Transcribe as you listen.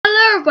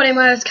everybody,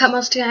 my name is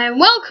Catmaster and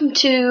welcome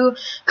to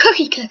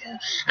Cookie Clicker.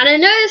 And I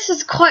know this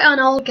is quite an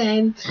old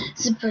game.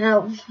 It's been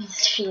out for a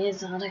few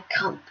years and I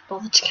can't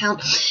bother to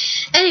count.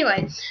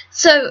 Anyway,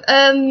 so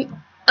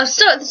I've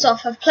started this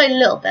off, I've played a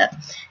little bit,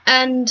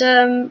 and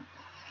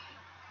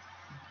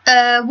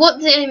what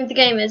the aim of the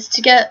game is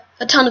to get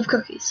a ton of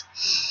cookies.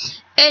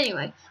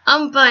 Anyway,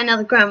 I'm buying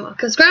another grandma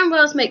because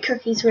grandmas make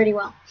cookies really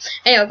well.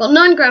 Anyway, I've got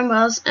 9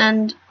 grandmas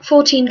and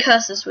 14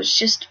 cursors, which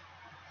just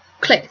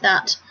click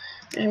that.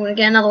 I'm going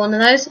to get another one of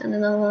those and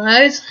another one of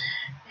those.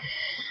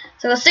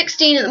 So I've got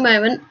 16 at the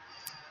moment.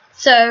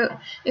 So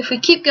if we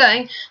keep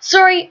going,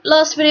 sorry,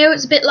 last video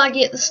it's a bit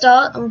laggy at the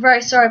start. I'm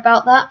very sorry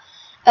about that.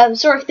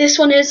 Sorry if this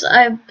one is.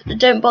 I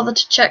don't bother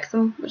to check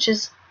them, which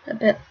is a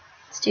bit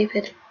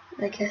stupid,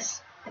 I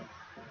guess.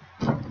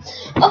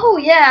 Oh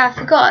yeah, I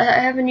forgot. I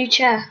have a new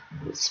chair.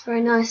 It's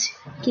very nice.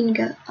 You can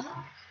go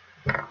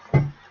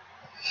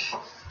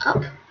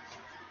up,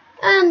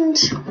 and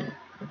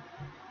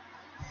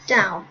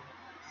down.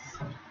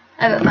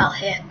 About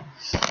here.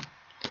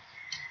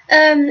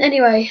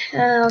 Anyway,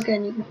 I'll get a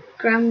new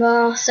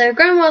grandma. So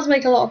grandmas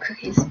make a lot of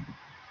cookies.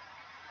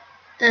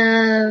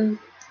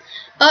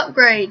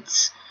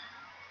 Upgrades.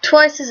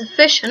 Twice as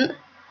efficient.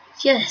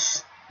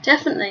 Yes,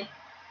 definitely.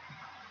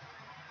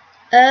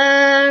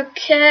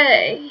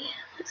 Okay,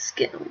 let's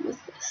get on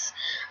with this.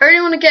 I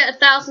really want to get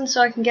 1,000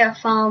 so I can get a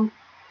farm.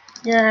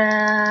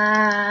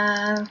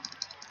 Yeah.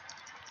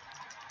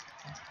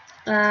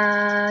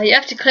 You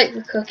have to click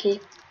the cookie.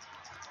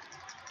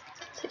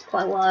 Takes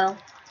quite a while.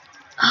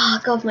 Oh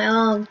god, my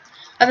arm.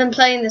 I've been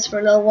playing this for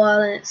a little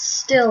while and it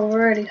still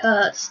really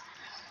hurts.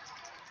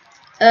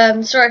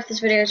 Sorry if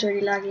this video is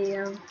really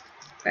laggy.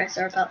 Very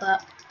sorry about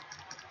that.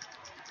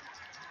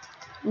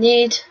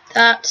 Need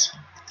that.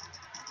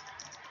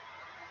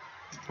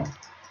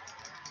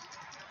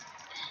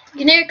 You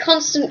can hear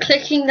constant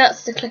clicking,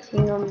 that's the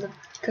clicking on the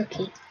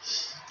cookie.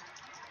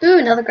 Ooh,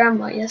 another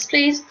grandma, yes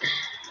please.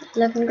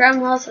 11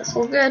 grandmas, that's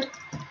all good.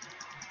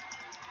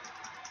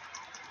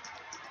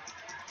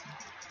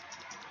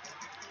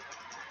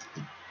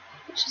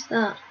 Which is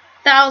that?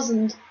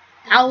 1,000.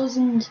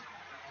 1,000.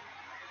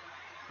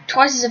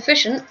 Twice as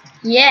efficient?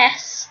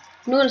 Yes!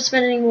 I'm not going to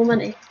spend any more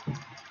money.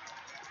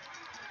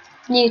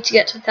 Need to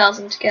get to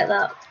 1,000 to get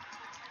that.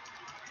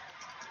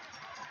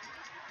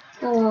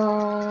 Come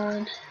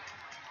on.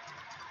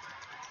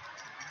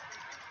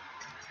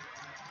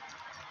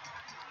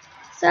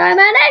 So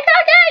many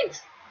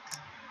cookies!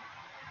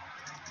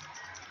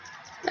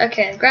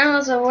 Okay,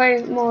 grandmas are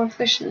way more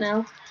efficient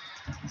now.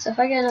 So if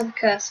I get another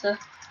cursor,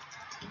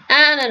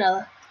 and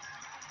another,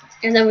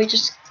 and then we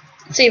just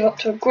save up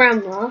to a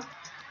grandma,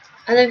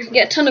 and then we can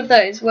get a ton of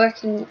those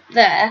working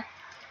there,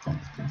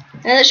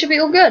 and it should be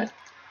all good.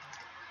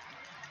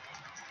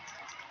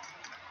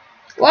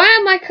 Why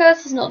are my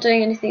cursors not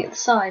doing anything at the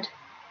side?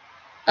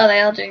 Oh,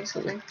 they are doing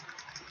something.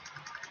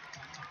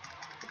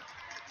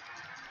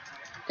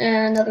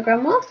 And another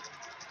grandma.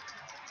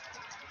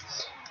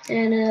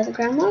 And another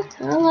grandma.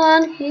 Come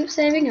on, keep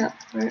saving up.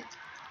 Right.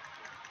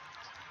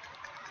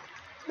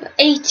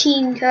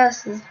 18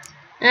 cursors.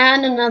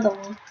 And another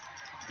one.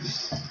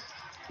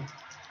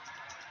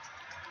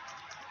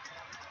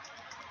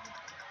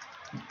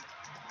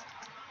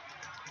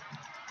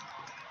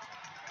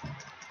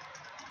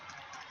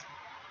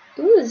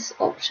 Ooh, there's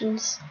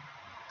options.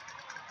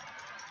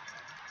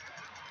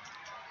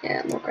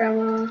 Yeah, more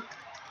grandma.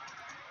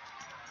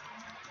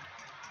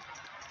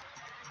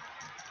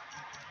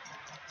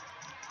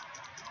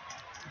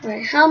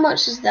 Right, how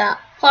much is that?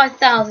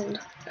 5,000.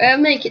 I'll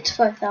make it to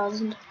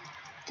 5,000.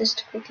 Just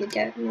to quickly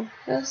get another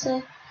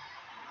cursor.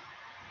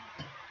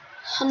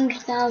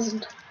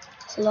 100,000.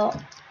 That's a lot.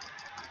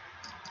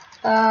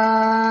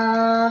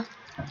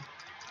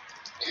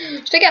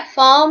 Should I get a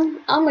farm?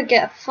 I'm gonna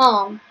get a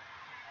farm.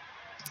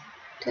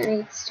 Don't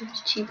need stupid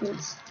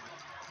achievements.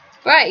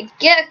 Right,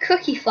 get a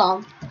cookie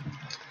farm.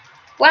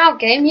 Wow,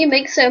 game, you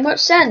make so much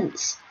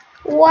sense.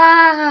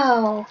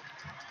 Wow.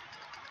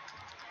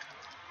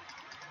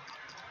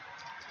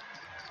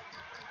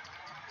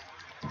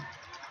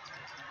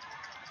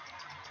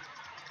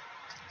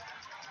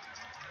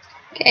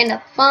 Okay,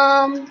 another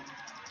farm.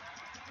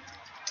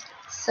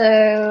 So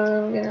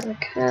we're gonna have a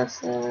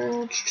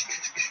cursor.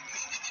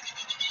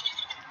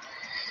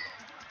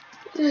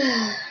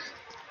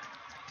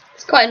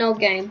 It's quite an old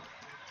game,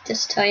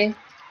 just to tell you.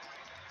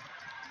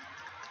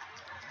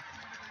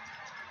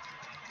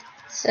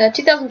 So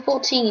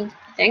 2014,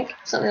 I think,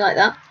 something like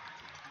that.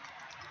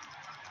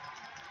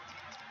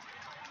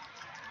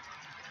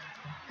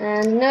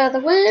 And another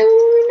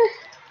one.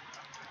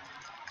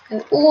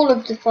 And all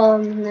of the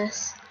farm in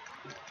this.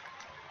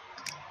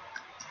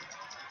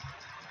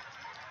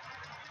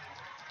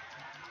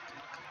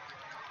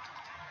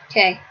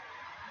 Okay.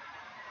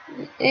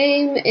 The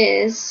aim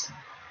is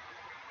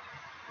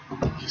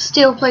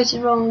steel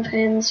plated rolling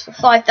pins for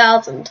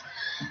 5,000.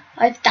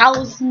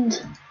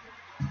 5,000.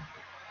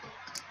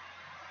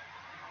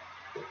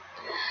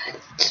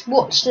 Just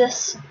watch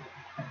this.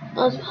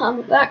 I'll hand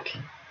it back.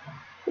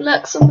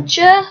 Relax on the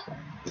chair.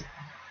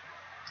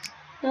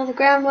 Another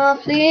grandma,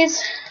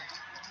 please.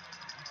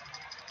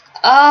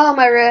 Oh,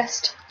 my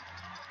wrist.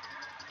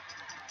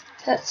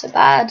 Hurts so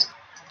bad.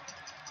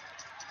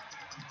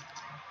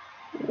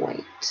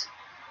 Wait.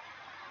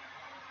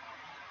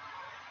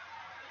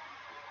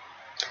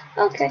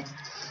 Okay.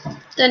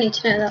 Don't need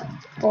to know that.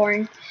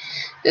 Boring.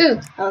 Ooh,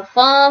 a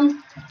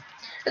farm.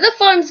 If the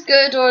farm's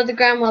good or the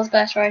grandma's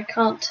better, I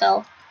can't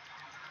tell.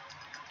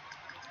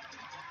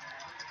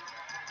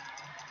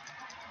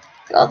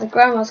 God, the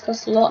grandma's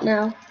cost a lot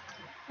now.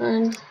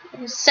 And it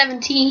was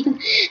 17.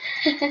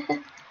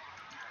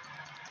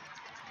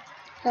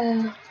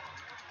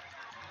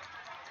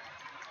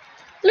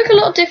 Look a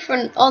lot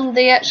different on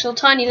the actual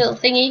tiny little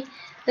thingy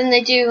than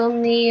they do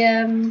on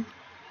the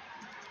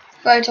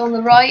photo on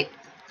the right.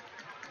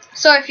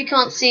 Sorry if you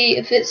can't see,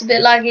 if it's a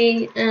bit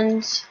laggy,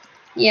 and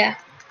yeah.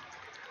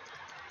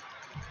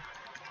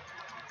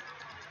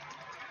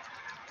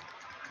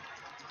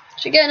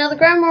 Should we get another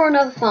grandma or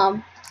another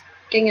farm?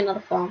 Getting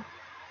another farm.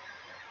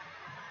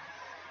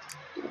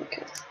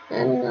 Okay,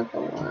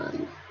 another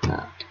one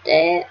after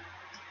that.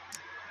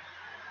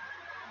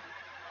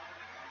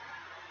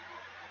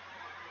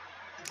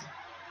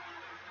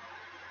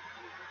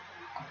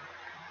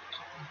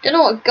 Don't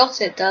know what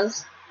got it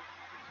does.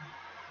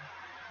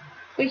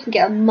 We can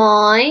get a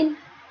mine.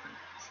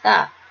 What's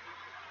that?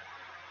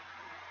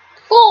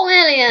 4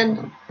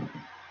 million!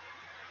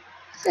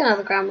 Let's get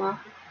another grandma.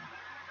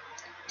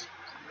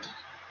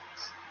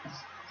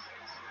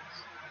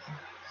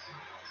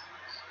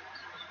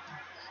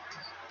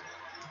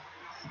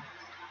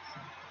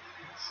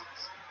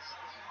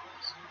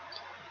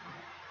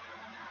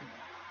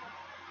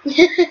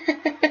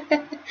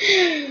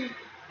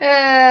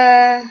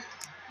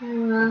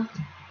 Well.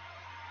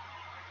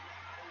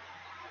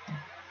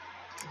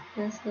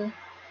 There's the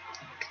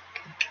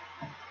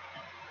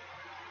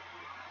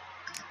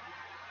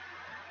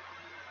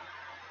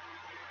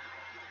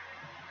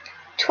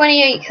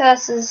 28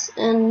 curses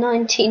and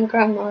 19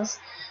 grandmas.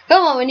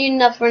 Come on, we need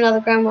enough for another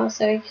grandma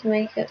so we can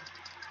make it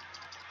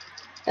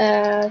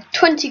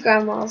 20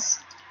 grandmas.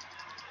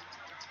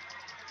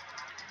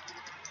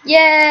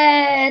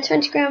 Yeah,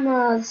 20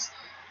 grandmas.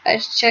 I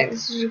should check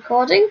this is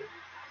recording.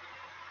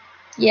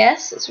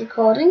 Yes, it's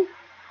recording.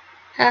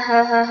 Ha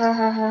ha ha ha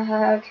ha ha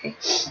ha. Okay.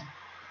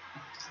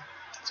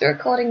 It's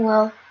recording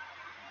well.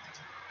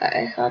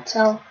 I can't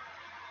tell.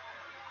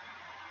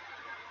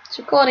 It's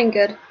recording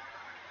good.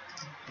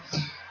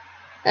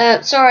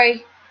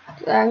 Sorry,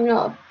 I'm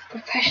not a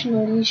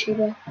professional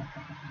YouTuber.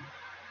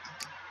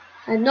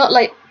 I'm not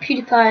like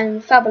PewDiePie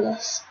and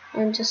Fabulous.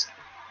 I'm just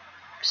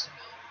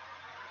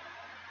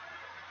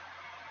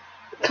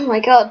oh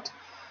my god.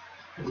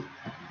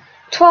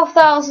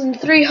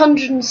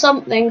 12,300 and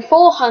something,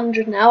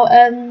 400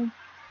 now,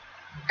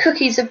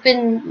 cookies have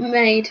been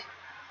made.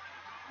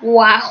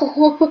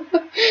 Wow.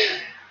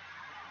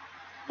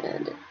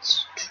 And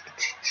it's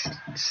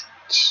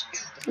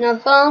another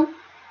farm.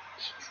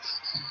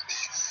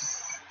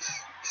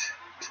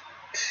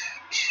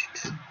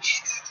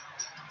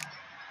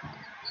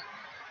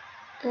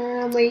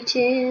 I'm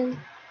waiting.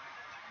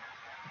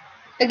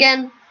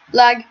 Again,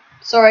 lag.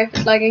 Sorry,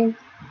 lagging.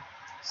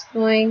 It's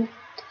annoying.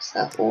 Does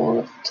that all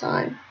of the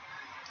time.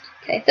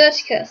 Okay,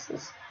 30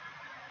 curses.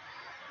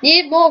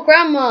 Need more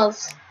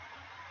grandmas.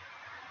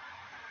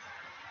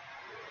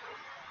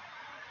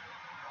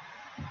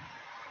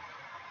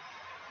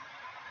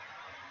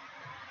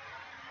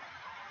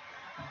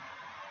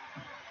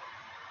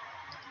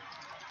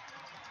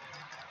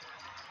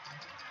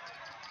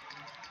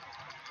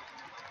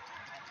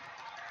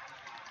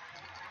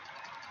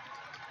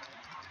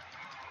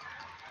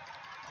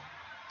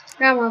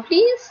 Grandma,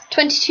 please.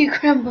 22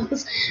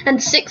 grandmas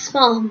and 6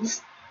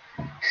 farms.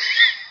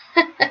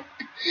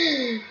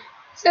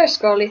 Is there a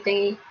scrolly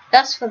thingy?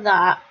 That's for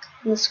that.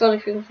 And the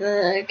scrolly thing for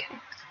the. Okay.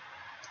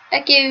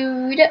 Thank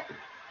you.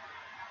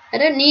 I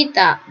don't need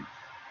that.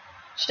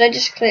 Should I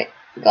just click?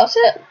 Got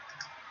it?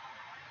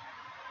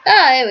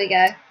 Ah, there we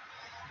go.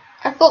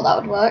 I thought that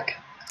would work.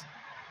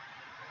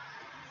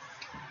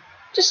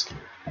 Just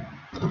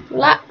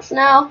relax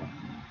now.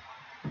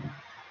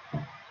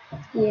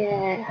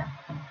 Yeah.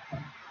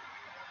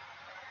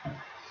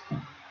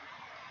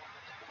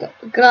 Got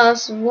a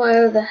glass of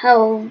whatever the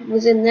hell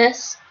was in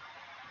this.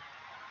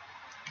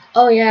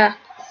 Oh yeah.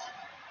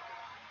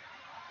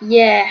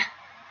 Yeah.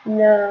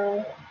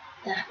 No.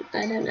 I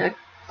don't know.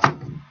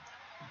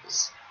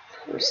 It's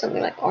probably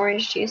something like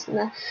orange juice in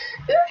there.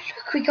 Ooh,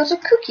 look, we got a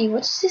cookie.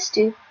 What does this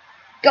do?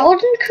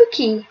 Golden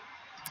cookie.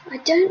 I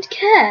don't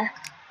care.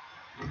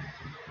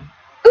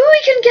 Ooh,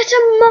 we can get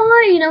a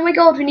mine. Oh my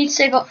god, we need to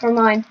save up for a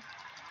mine.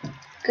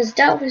 Because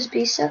that would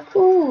be so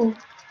cool.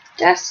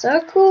 That's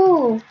so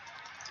cool.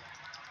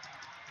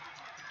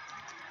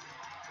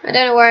 I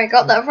don't know where I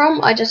got that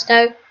from. I just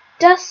know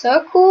that's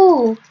so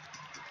cool.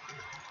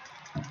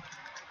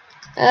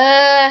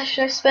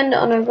 Should I spend it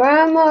on a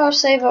grandma or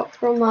save up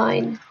for a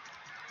mine?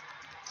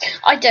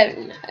 I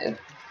don't know. Is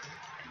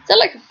that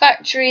like a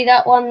factory,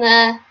 that one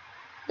there?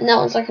 And that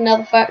one's like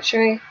another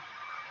factory.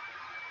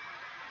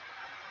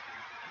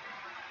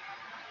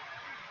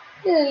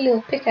 Yeah, a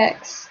little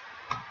pickaxe.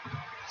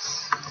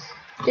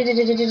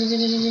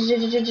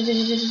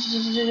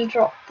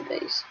 Drop the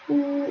base.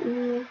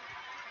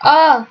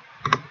 Ah!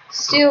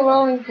 Steel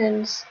rolling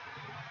pins.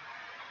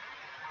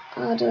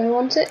 Do I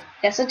want it?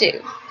 Yes, I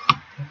do.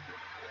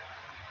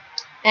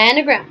 And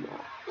a grandma.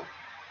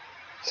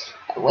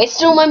 I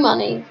wasted all my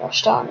money.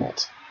 Gosh darn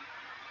it.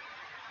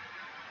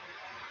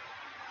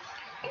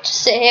 I can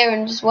just sit here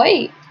and just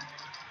wait.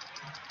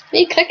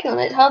 Me clicking on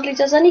it hardly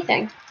does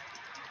anything.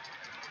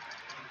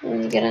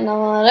 And you get another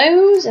one of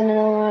those, and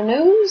another one of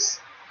those.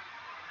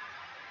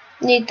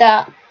 Need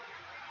that.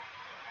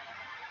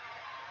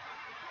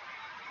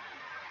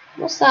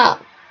 What's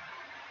that?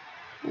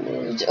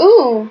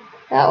 Ooh,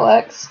 that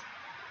works.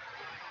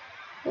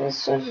 I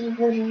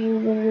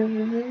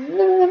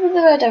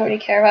don't really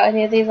care about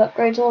any of these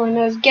upgrades. All I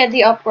know is get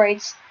the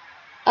upgrades.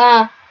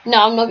 No,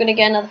 I'm not gonna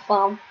get another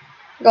farm.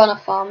 I've got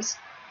enough farms.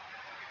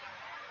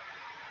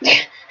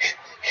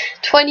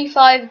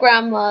 25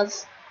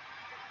 grandmas.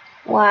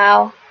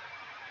 Wow.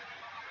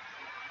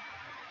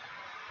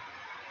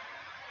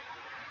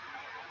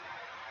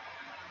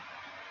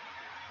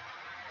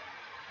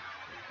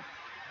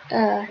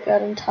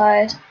 God, I'm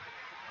tired.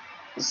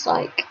 It's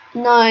like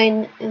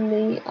 9 in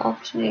the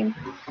afternoon.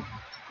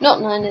 Not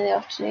 9 in the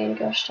afternoon,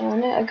 gosh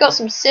darn it. I got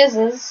some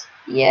scissors.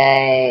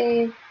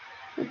 Yay!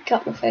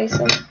 Cut my face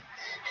off.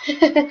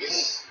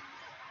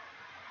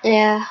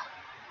 Yeah,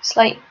 it's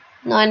like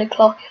 9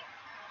 o'clock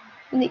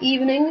in the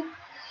evening.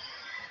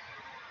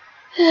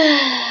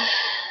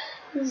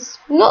 It's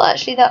not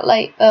actually that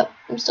late, but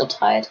I'm still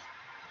tired.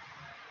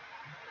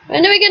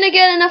 When are we gonna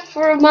get enough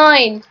for a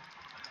mine?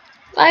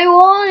 I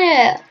want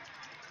it!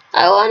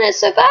 I want it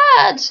so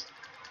bad!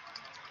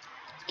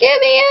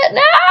 Give me it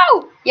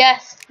now!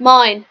 Yes,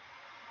 mine.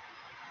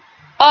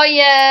 Oh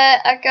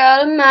yeah, I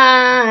got a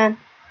mine.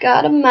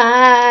 Got a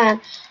mine.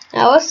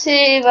 Now I'll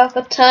save up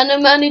a ton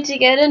of money to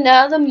get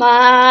another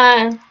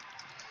mine.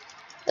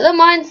 The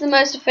mine's the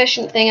most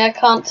efficient thing, I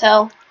can't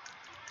tell.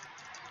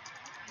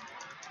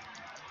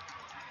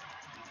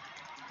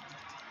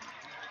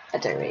 I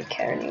don't really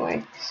care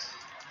anyway.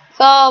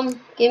 Farm,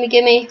 gimme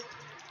gimme.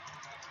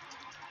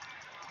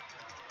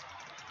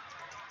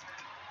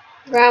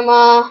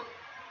 Grandma.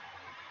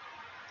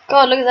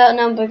 God, look at that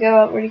number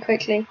go up really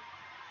quickly.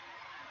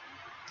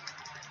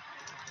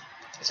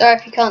 Sorry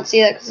if you can't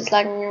see that because it's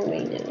lagging on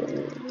me.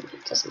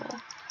 It doesn't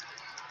matter.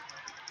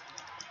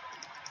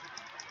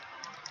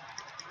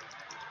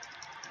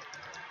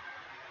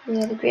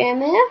 Another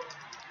grandma.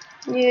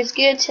 It's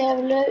good to have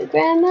a lot of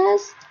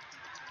grandmas.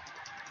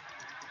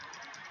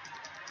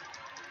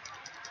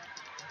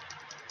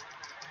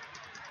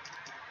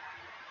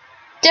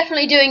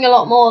 Definitely doing a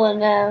lot more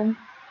than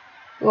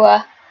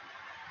were.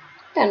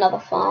 Another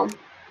farm.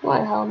 Why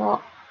the hell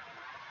not?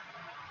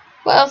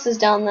 What else is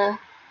down there?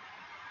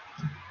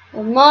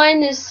 Well,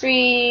 mine is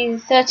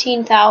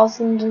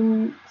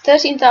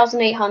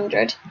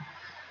 13,800.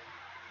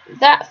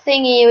 That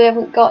thingy we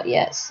haven't got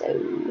yet, so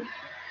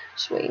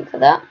just waiting for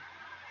that.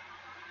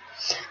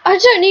 I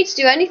don't need to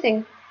do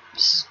anything.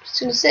 Just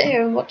gonna sit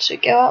here and watch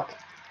it go up.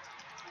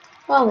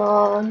 Come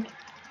on.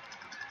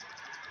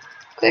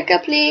 Quicker,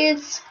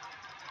 please.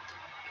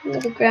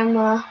 Another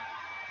grandma.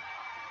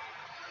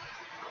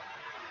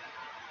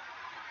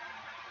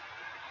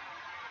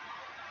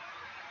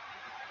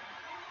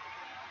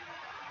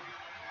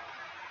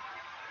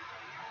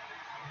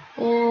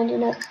 And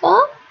another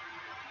farm.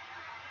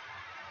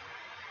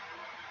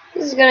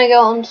 This is going to go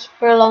on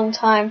for a long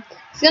time.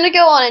 It's going to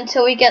go on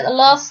until we get the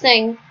last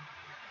thing.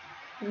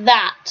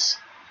 That's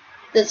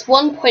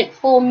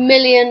 1.4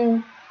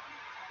 million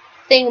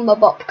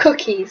thingamabop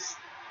cookies.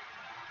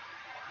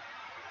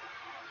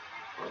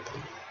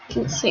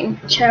 Let's see.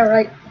 Chair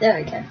right.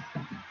 There we go.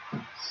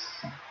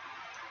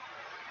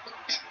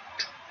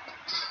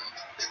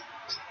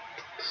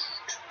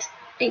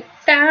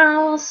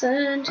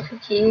 $8,000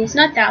 cookies,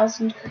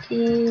 9,000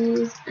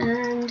 cookies,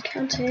 and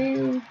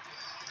counting.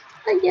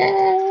 Oh,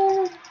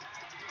 yeah!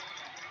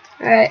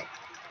 Alright,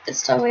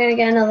 this time we're gonna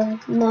get another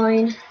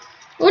mine.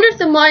 I wonder if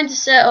the mines are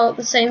set up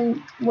the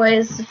same way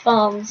as the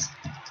farms.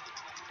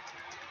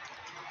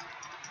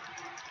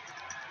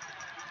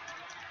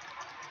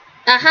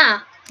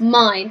 Aha!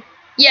 Mine.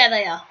 Yeah,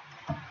 they are.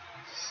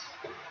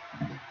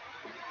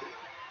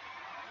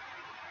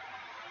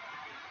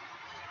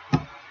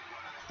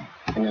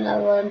 And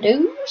another one of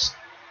those.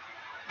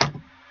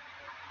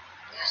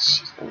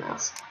 She's a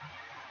mouse.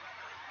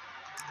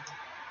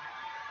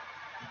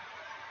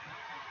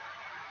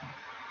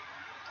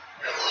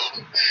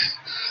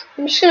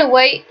 I'm just gonna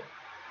wait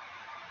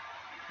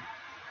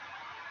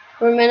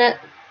for a minute.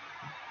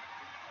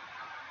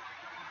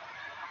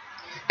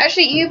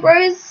 Actually, you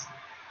bros,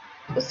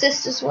 or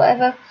sisters,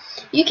 whatever,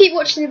 you keep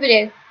watching the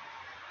video.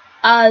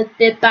 I'll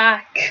be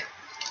back.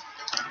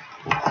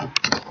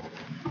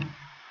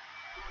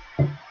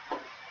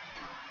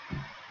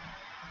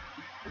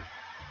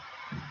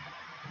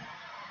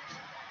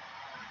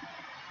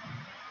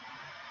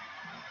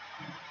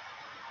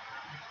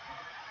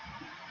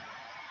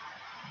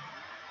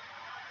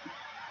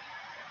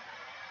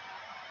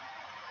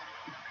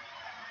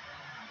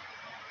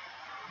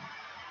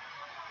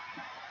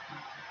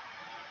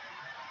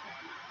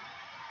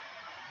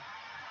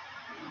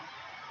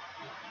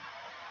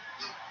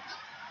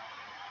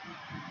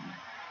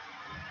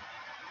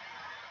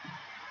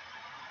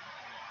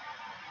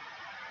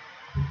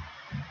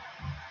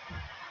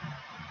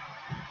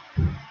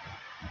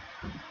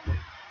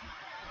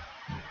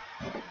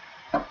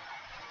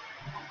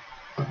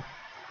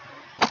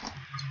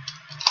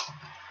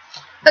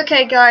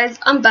 Okay guys,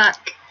 I'm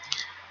back.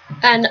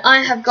 And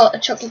I have got a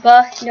chocolate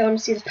bar. You don't want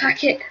to see the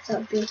packet because that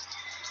would be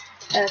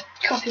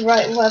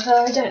copyright or whatever,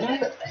 I don't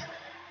know.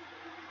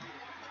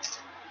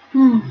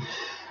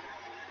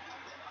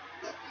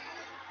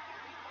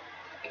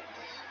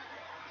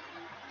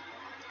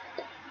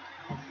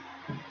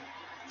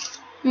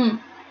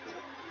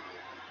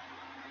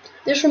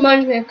 This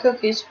reminds me of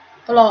cookies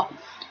a lot.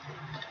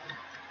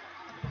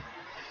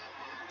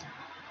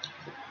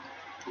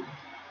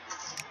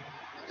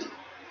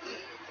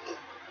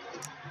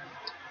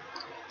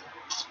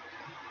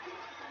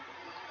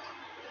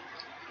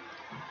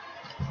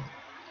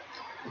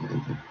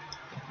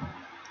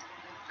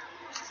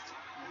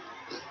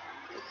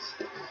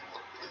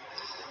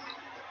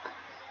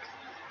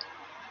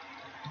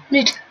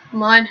 Need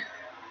mine.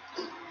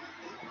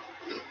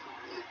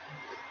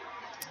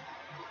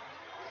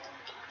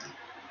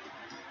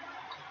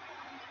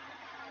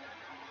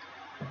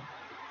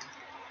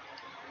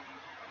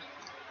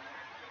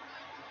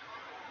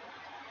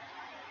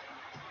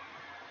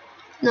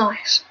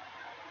 Nice.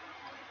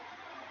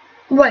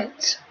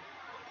 Wait.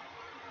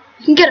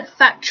 You can get a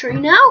factory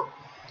now?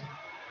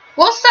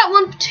 What's that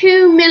one for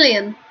 2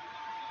 million?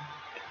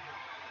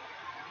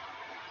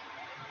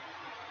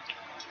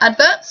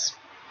 Adverts?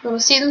 I want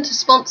to see them to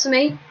sponsor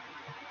me.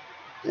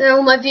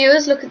 All my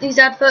viewers look at these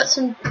adverts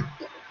and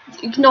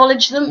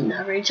acknowledge them.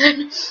 No, really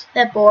don't.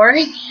 They're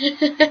boring.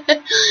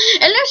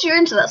 Unless you're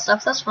into that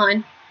stuff, that's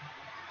fine.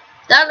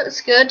 That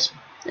looks good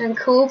and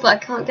cool, but I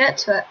can't get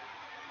to it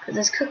because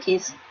there's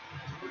cookies.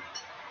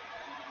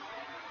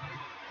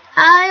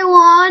 I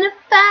want a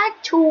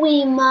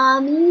factory,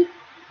 mommy.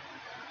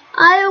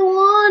 I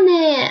want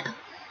it.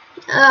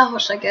 Oh,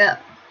 what should I get?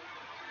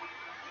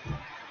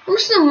 What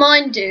does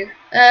mine do?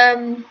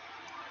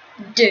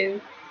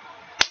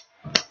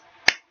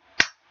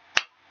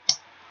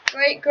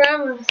 Great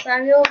grandmother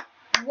Samuel.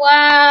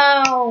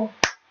 Wow.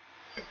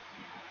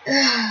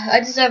 I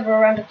deserve a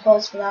round of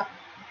applause for that.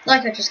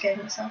 Like I just gave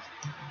myself.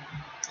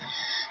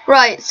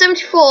 Right,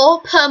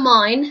 74 per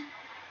mine.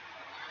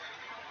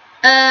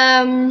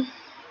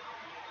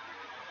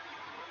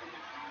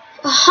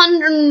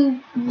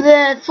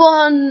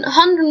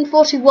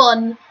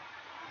 141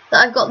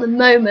 that I've got at the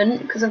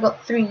moment because I've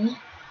got 3.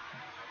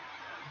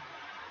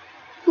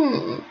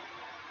 What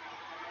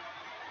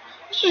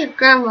should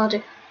grandma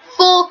do?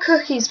 4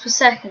 cookies per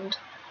second.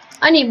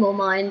 I need more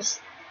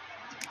mines.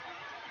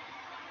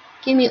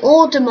 Give me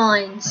all the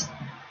mines.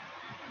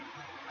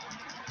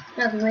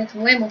 I'll be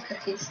making way more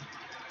cookies.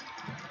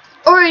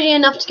 Already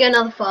enough to get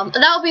another farm.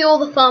 And that'll be all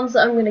the farms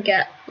that I'm going to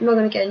get. I'm not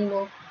going to get any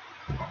more.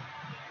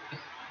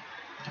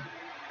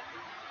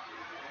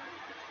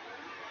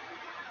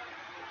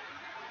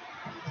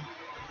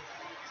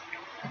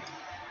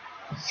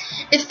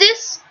 If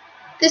this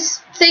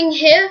thing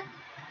here,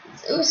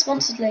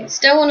 sponsored links,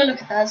 don't want to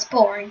look at that, it's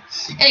boring.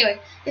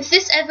 Anyway, if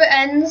this ever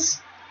ends,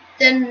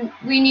 then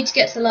we need to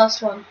get to the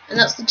last one, and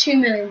that's the 2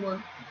 million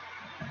one.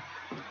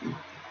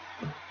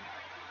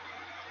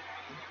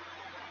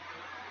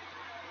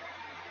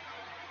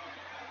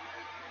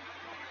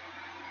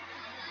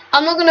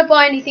 I'm not going to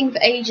buy anything for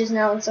ages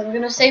now, so we're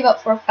going to save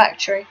up for a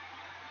factory.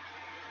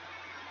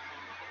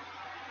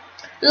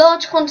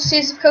 Large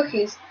quantities of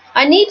cookies.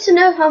 I need to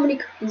know how many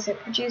cookies it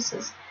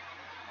produces,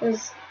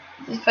 because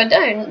if I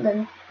don't,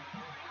 then...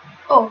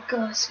 Oh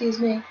god, excuse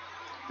me.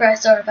 Very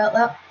sorry about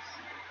that.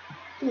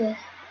 Yeah.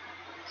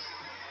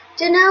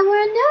 Do now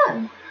we're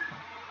done.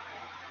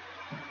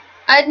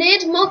 I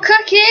need more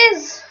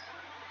cookies!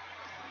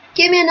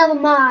 Give me another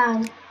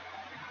mine.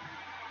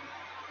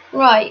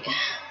 Right.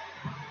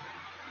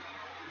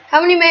 How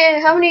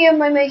many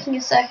am I making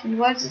a second?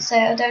 Why does it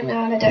say I don't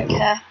know and I don't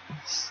care?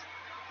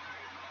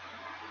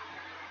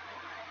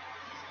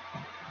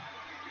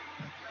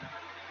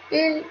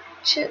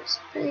 Chips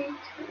bakery.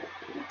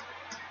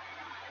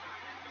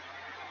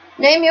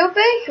 Name your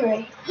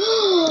bakery.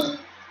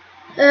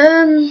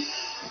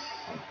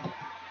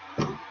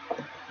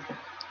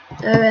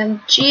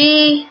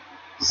 OMG,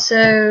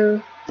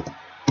 so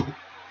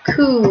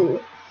cool.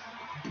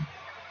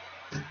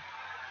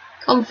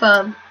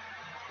 Confirm.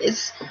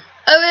 It's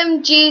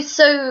OMG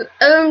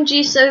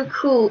so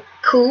cool.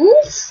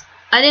 Cools?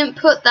 I didn't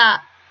put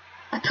that.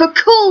 I put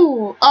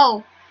cool.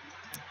 Oh,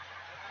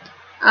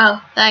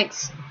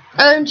 thanks.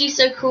 OMG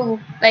so cool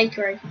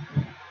bakery.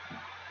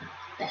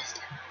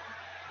 Best.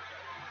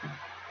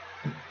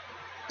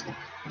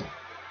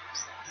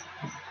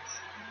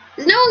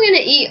 Is no one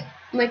gonna eat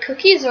my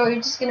cookies, or are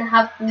you just gonna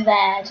have them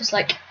there, just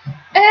like,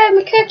 oh,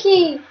 my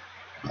cookie,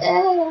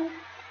 oh,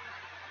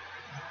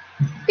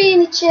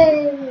 beanie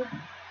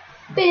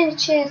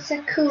chair,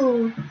 so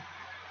cool.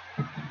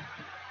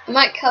 I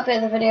might cut a bit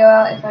of the video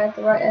out if I had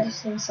the right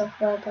editing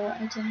software, but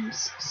I don't.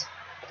 So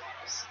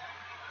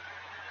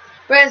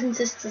brothers and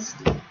sisters.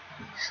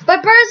 By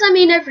bros I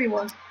mean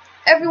everyone.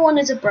 Everyone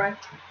is a bro.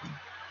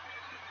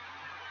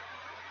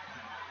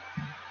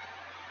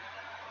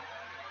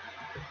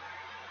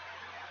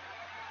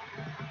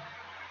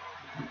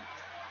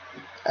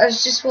 I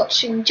was just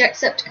watching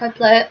Jacksepticeye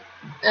play it.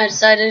 I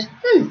decided,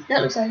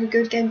 that looks like a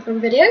good game for a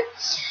video.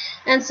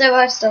 And so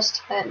I've started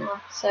to play it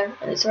now. So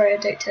it's very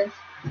addictive.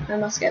 I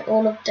must get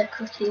all of the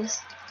cookies.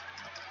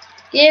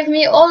 Give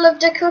me all of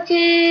the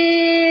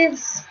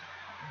cookies!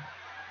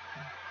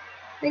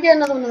 Let me get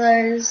another one of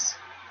those.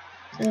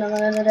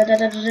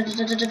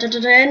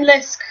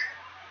 Endless.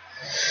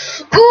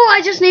 Oh,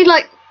 I just need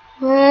like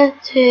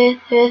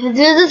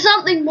there's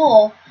something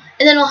more,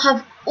 and then I'll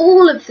have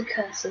all of the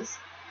cursors,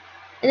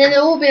 and then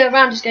they'll all be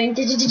around just going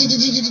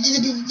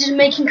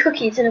making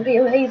cookies, and it'll be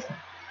amazing.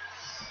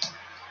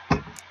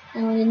 I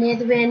only need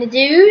the one of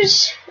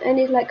those. I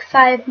need like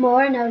 5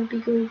 more, and I would be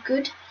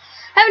good.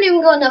 I haven't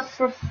even got enough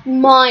for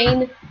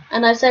mine,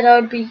 and I said I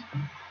would be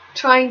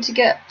trying to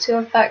get to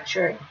a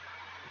factory.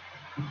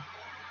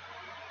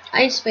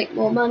 I need to make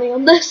more money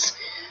on this.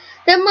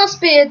 There must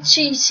be a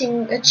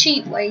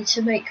cheat way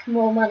to make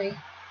more money.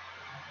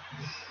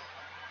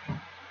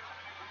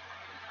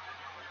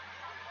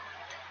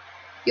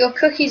 Your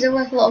cookies are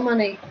worth a lot of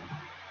money.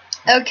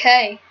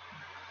 Okay.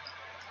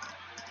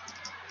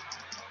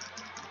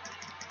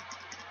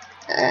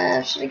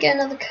 Should I get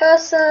another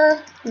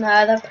cursor?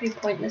 No, they're pretty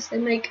pointless. They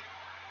make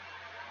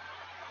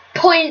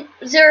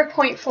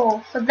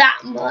 0.4 for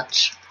that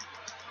much.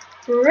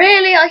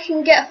 Really, I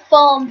can get a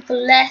farm for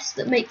less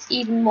that makes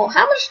even more.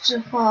 How much does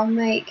a farm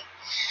make?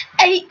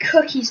 8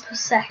 cookies per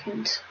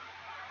second.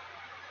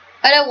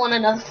 I don't want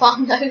another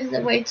farm though.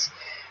 They're way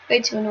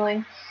too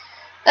annoying.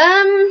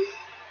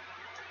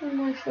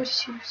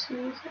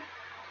 42%.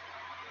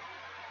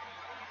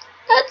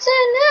 I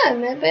don't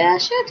know. Maybe I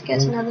should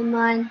get another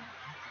mine.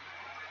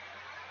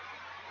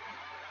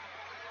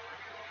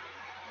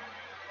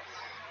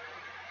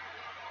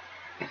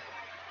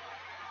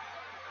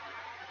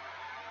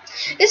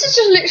 This is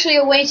just literally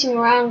a waiting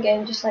around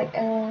game, just like,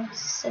 oh,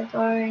 this is so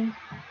boring.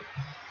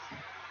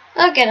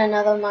 I'll get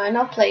another mine,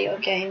 I'll play your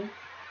game.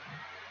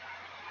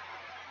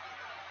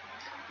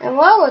 And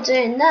while we're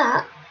doing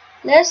that,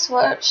 let's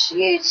watch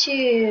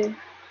YouTube.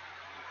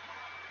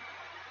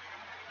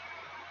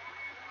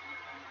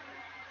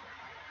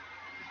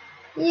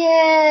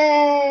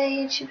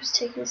 Yay! YouTube is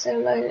taking so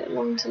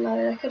long to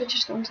load. I could have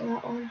just gone to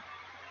that one.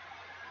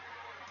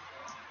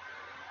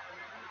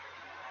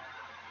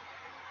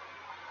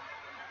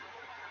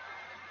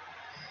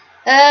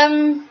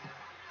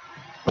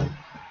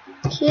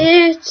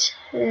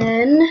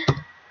 Kitten.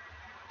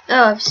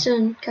 Oh, I've still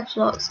in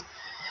capital locks.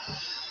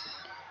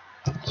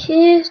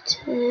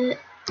 Kitten.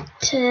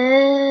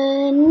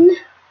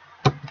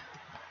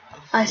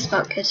 I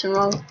spelled kitten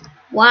wrong.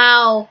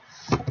 Wow.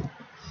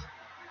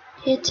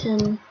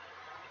 Kitten.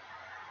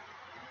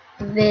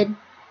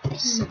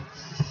 Vids.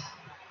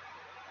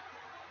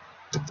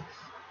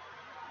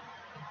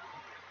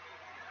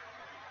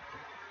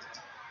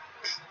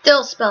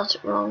 Still spelt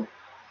it wrong.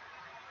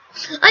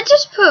 I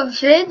just put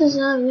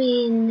vids, I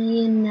mean,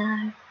 you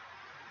know.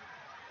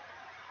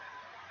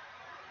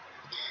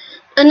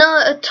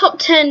 Another top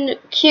 10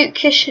 cute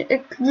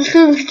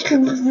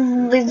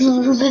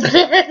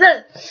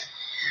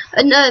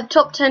another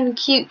top 10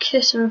 cute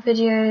kitten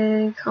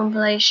video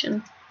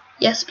compilation.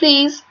 Yes,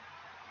 please.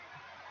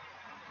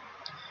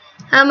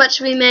 How much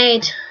have we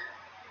made?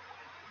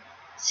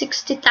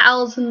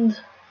 60,000.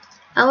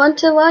 I want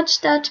to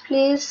watch that,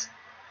 please.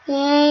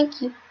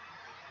 Thank you.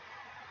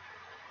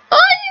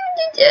 Oh,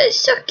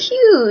 it's so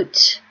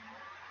cute.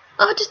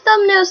 Oh, the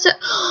thumbnail so.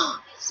 Oh,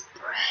 it's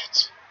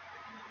bread.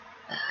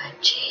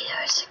 OMG,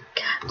 there's a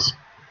cat.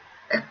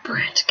 A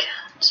bread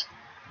cat.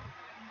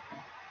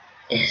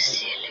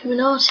 It's the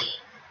Illuminati.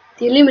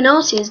 The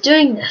Illuminati is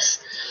doing this.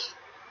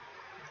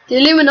 The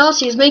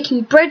Illuminati is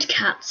making bread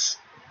cats.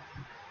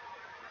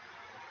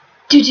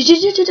 I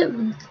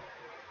don't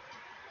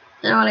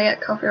want to get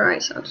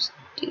copyright, so I'll just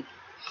do.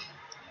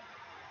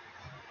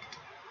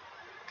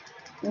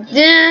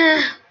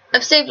 Yeah.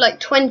 I've saved like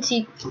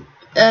 20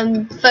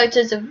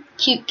 photos of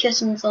cute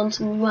kittens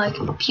onto my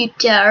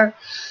computer.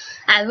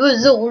 I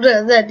was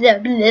older, blah blah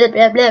blah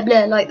blah blah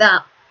blah, like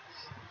that.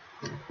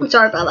 I'm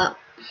sorry about that.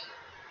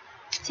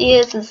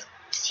 Cheers. I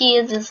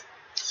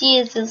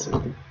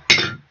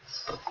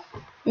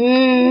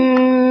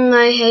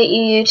hate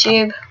you,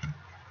 YouTube.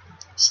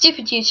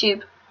 Stupid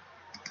YouTube.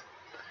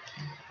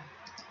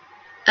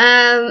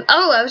 Oh,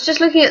 I was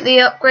just looking at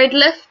the upgrade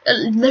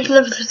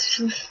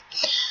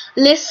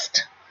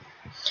list.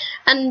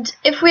 And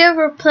if we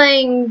ever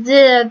playing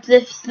the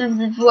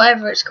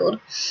whatever it's called,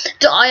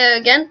 .io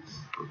again,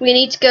 we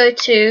need to go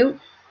to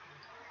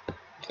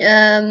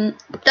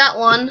that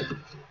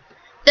one,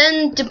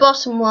 then the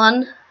bottom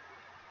one,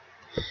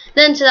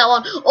 then to that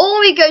one, or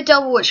we go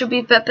double, which would be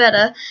a bit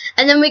better,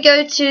 and then we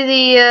go to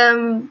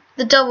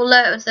the double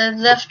left, the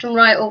left and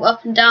right, or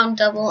up and down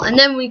double, and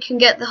then we can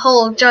get the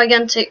whole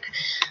gigantic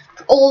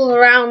all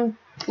around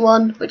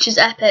one, which is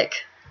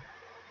epic.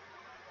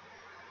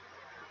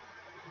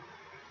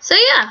 So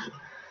yeah.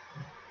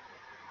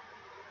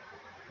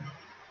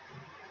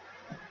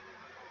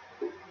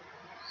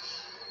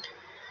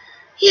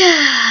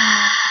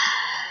 Yeah.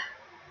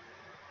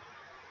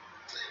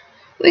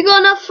 We got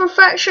enough for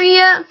factory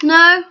yet?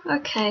 No?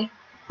 Okay.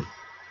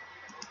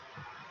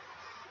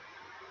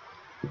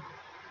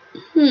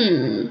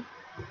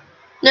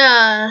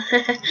 Nah.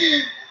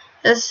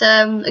 There's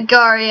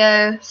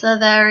Agario,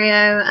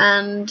 Slaverio,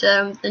 and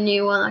the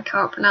new one, I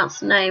can't pronounce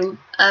the name.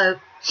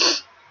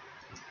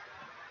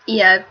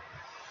 Yeah.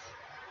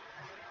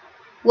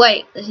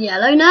 Wait, there's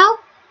yellow now?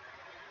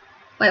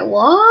 Wait,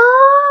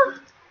 what?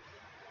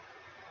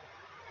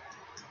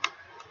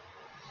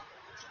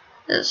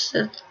 That's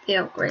the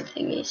upgrade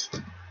thingies.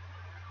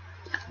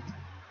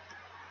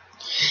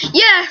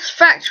 Yes,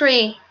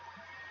 factory!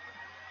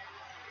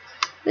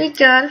 We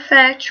got a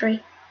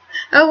factory.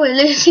 Oh, we're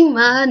losing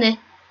money.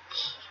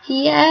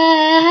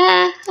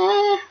 Yeah.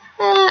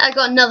 I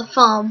got another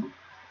farm.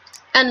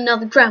 And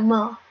another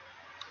grandma.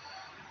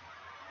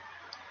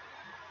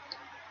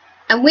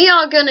 And we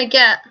are gonna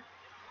get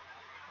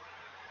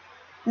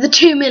the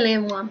 2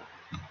 million one.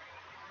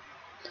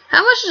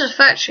 How much does a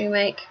factory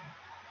make?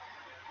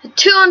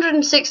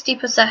 260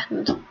 per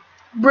second.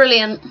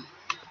 Brilliant.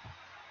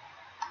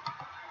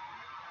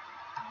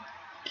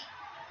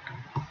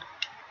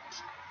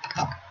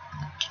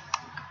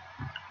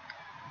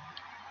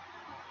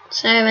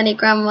 So many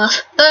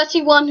grandmas.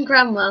 31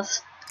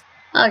 grandmas.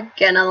 I'll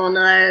get another one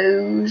of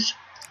those.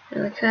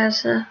 And the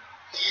cursor.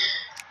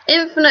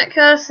 Infinite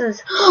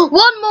cursors.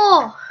 One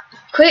more!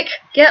 Quick,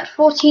 get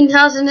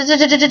 14,000.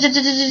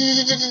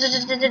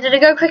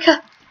 Go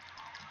quicker.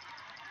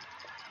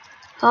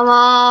 Come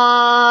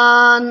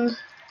on.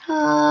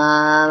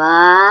 Come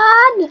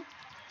on.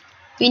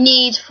 We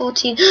need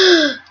 14.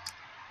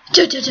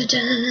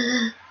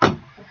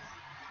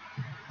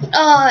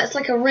 Oh, it's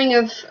like a ring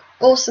of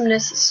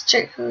awesomeness. It's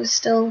Chico is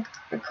still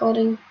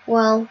recording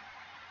well.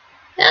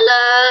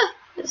 Hello!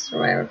 It's the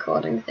right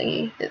recording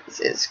thingy.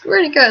 It's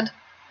really good.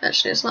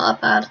 Actually, it's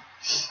not that bad.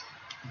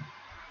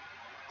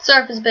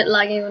 Sorry if it's a bit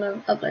laggy when I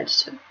upload it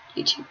to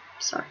YouTube.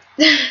 Sorry.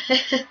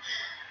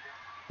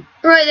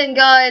 Right then,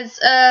 guys.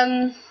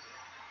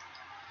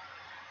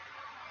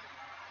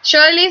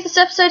 Shall I leave this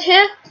episode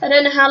here? I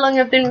don't know how long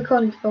I've been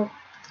recording for.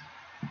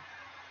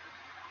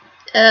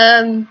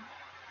 I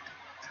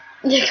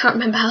can't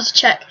remember how to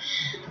check.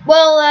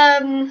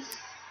 Well,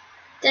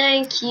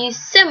 thank you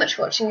so much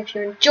for watching. If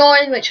you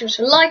enjoyed, make sure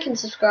to like and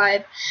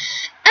subscribe.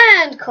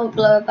 And comment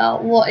below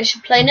about what I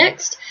should play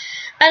next.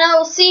 And I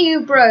will see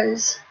you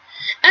bros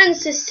and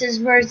sisters,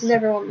 bros as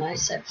everyone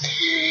knows. So,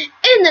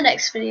 in the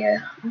next video.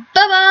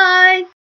 Bye bye!